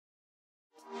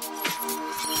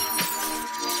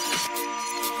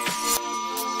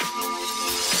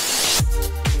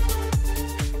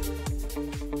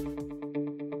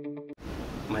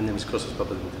Costas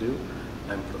Papadimitriou.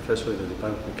 I'm professor in the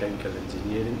Department of Mechanical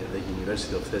Engineering at the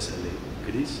University of Thessaly,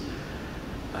 Greece.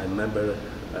 I'm member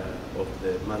of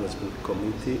the Management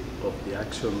Committee of the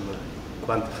action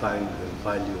quantifying the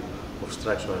value of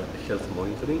structural health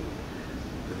monitoring.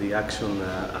 The action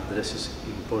addresses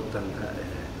important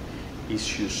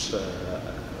issues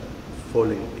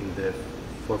falling in the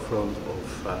forefront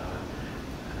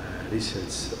of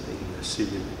research in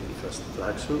civil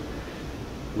infrastructure,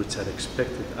 which are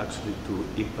expected actually to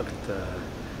impact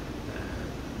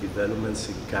developments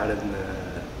in current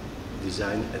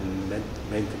design and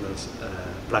maintenance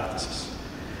practices.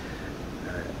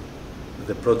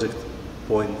 The project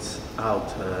points out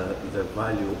the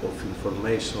value of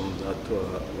information that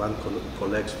one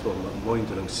collects from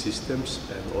monitoring systems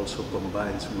and also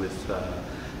combines with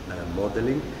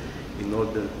modeling in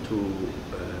order to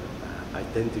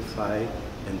identify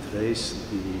and trace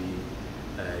the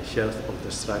health of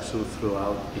the structure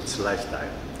throughout its lifetime.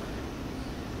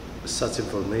 Such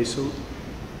information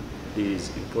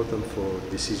is important for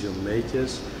decision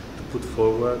makers to put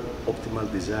forward optimal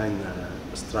design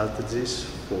strategies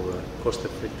for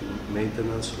cost-effective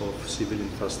maintenance of civil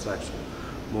infrastructure.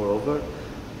 Moreover,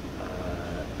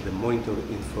 the monitor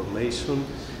information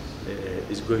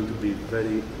is going to be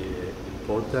very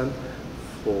important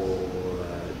for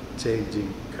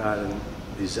changing current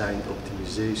design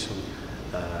optimization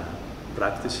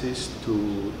practices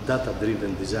to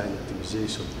data-driven design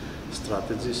optimization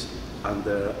strategies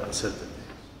under uncertainty.